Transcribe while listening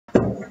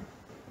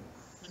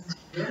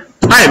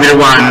Hi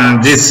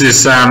everyone, this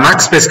is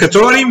Max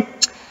Pescatori.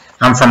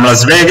 I'm from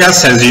Las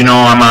Vegas. As you know,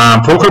 I'm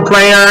a poker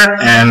player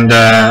and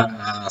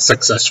a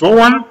successful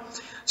one.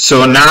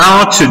 So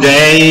now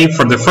today,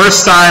 for the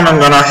first time, I'm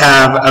going to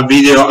have a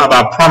video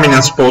about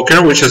Prominence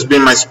Poker, which has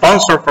been my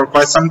sponsor for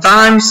quite some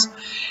time.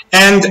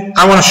 And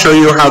I want to show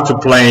you how to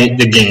play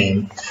the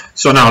game.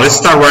 So now let's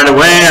start right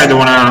away. I don't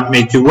want to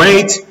make you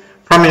wait.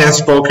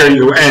 Prominence Poker,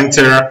 you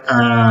enter,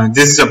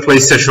 this is a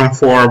PlayStation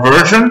 4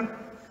 version.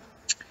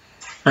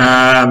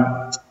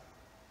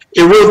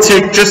 It will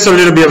take just a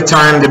little bit of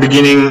time in the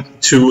beginning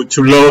to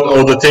load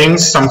all the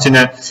things, something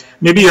that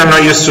maybe you're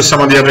not used to some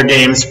of the other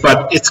games,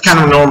 but it's kind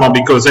of normal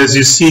because as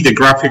you see, the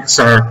graphics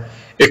are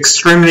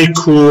extremely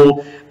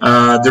cool.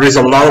 There is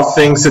a lot of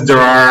things that there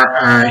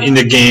are in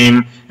the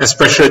game,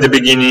 especially at the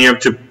beginning. You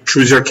have to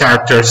choose your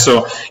character,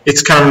 so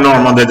it's kind of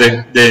normal that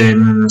the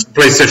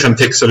PlayStation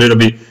takes a little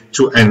bit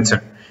to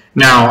enter.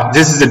 Now,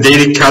 this is the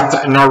daily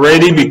cut not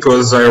ready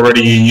because I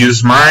already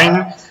used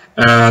mine.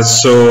 I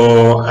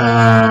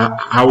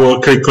will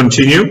click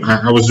continue.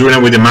 I was doing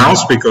it with the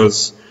mouse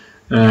because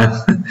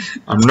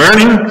I'm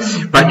learning,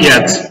 but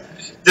yet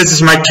this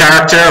is my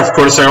character. Of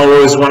course, I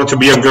always wanted to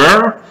be a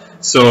girl,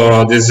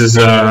 so this is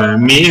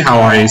me,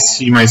 how I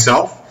see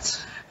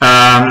myself.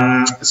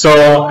 Now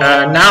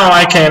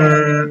I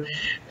can.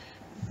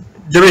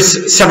 There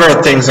is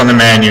several things on the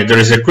menu. There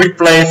is a quick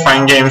play,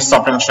 find game,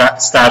 stop and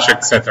stash,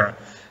 etc.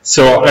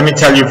 So let me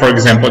tell you, for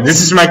example,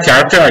 this is my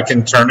character. I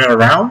can turn it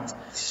around.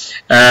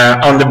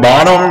 On the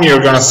bottom, you're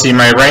going to see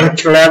my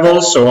rank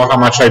level, so how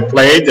much I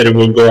played, that it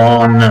will go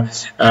on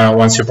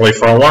once you play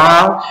for a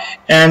while.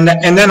 And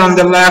then on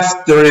the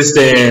left, there is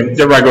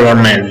the regular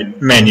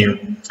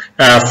menu.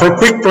 For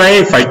quick play,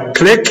 if I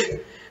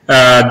click,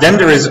 then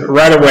there is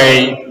right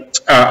away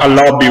a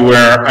lobby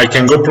where I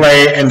can go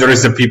play, and there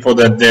is the people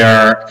that they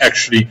are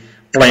actually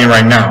playing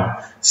right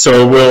now.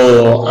 So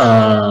we'll,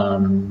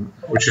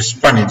 which is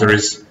funny, there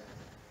is...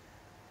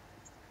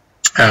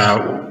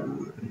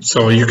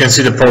 so you can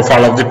see the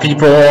profile of the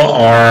people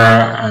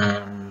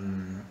or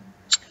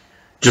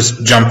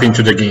just jump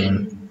into the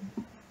game.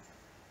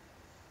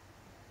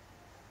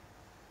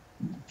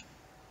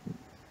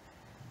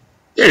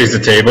 Here is the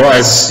table.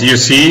 As you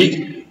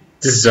see,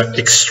 this is an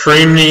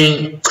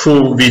extremely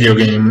cool video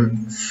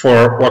game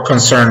for what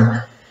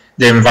concerns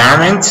the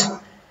environment.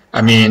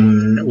 I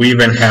mean, we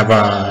even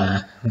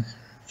have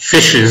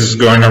fishes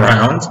going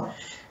around.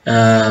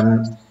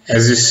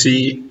 As you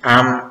see,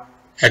 I'm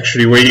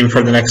actually waiting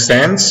for the next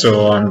hand,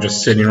 so I'm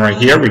just sitting right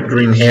here with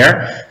green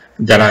hair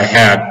that I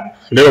had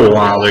a little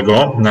while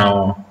ago.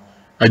 Now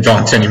I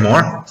don't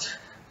anymore.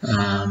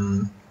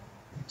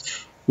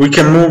 We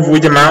can move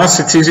with the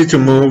mouse. It's easy to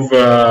move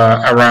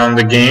around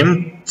the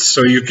game,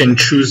 so you can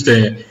choose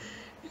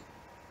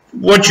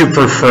what you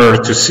prefer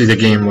to see the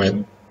game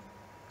with.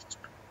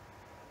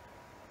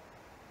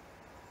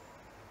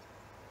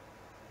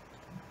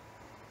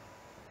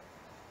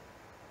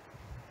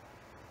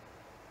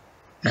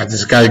 Now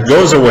this guy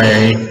goes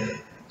away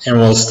and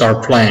we'll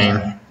start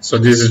playing. So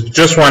this is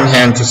just one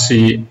hand to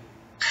see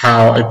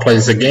how it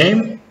plays the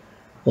game.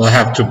 We'll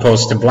have to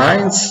post the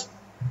blinds.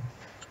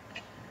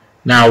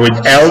 Now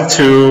with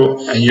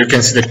L2 you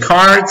can see the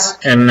cards,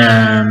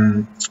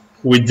 and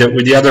with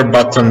the other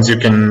buttons you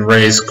can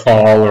raise,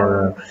 call,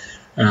 or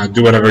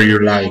do whatever you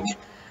like.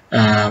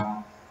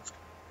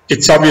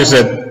 It's obvious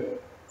that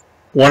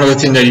one of the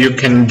things that you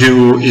can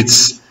do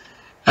is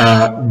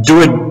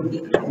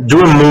do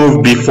a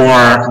move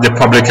before the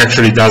public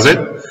actually does it.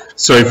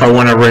 So if I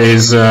want to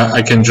raise,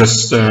 I can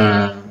just do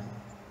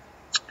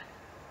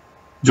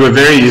it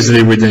very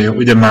easily with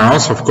the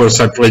mouse. Of course,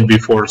 I played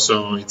before,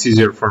 so it's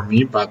easier for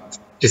me, but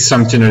it's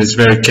something that is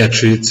very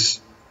catchy.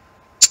 It's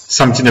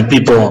something that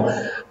people,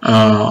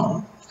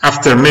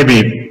 after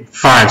maybe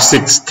 5,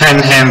 6, 10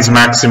 hands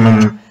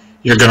maximum,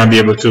 you're going to be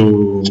able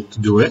to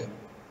do it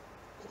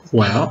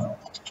well.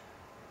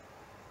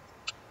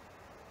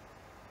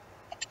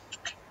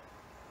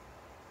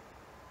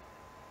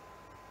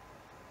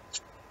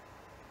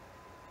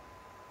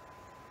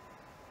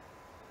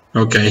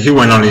 Okay, he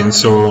went all in,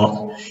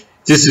 so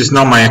this is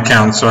not my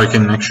account, so I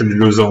can actually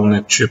lose all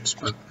net chips,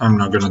 but I'm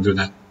not going to do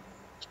that.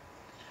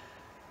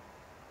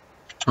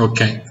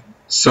 Okay,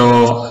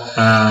 so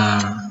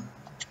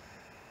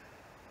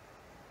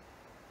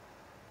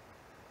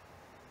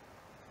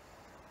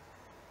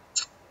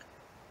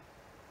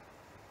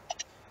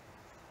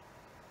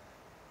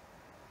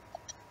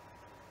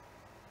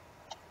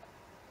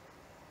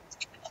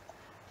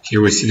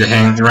here we see the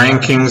hand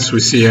rankings.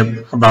 We see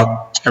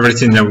about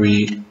everything that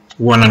we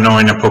want to know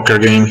in a poker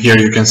game. Here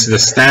you can see the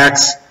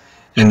stacks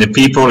and the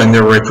people and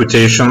their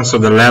reputation, so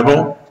the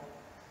level.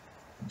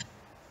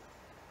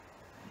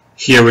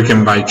 Here we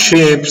can buy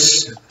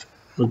chips.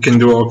 We can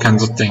do all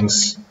kinds of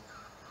things,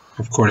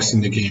 of course,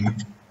 in the game.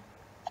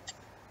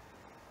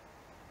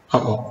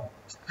 Uh-oh,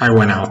 I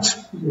went out.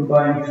 You're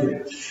buying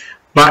chips.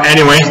 But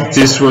anyway,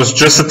 this was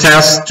just a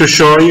test to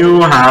show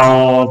you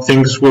how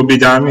things will be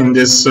done in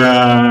this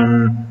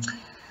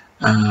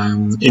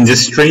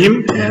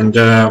stream, and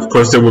of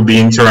course there will be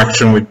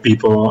interaction with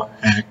people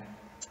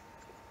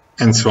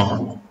and so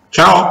on.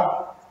 Ciao!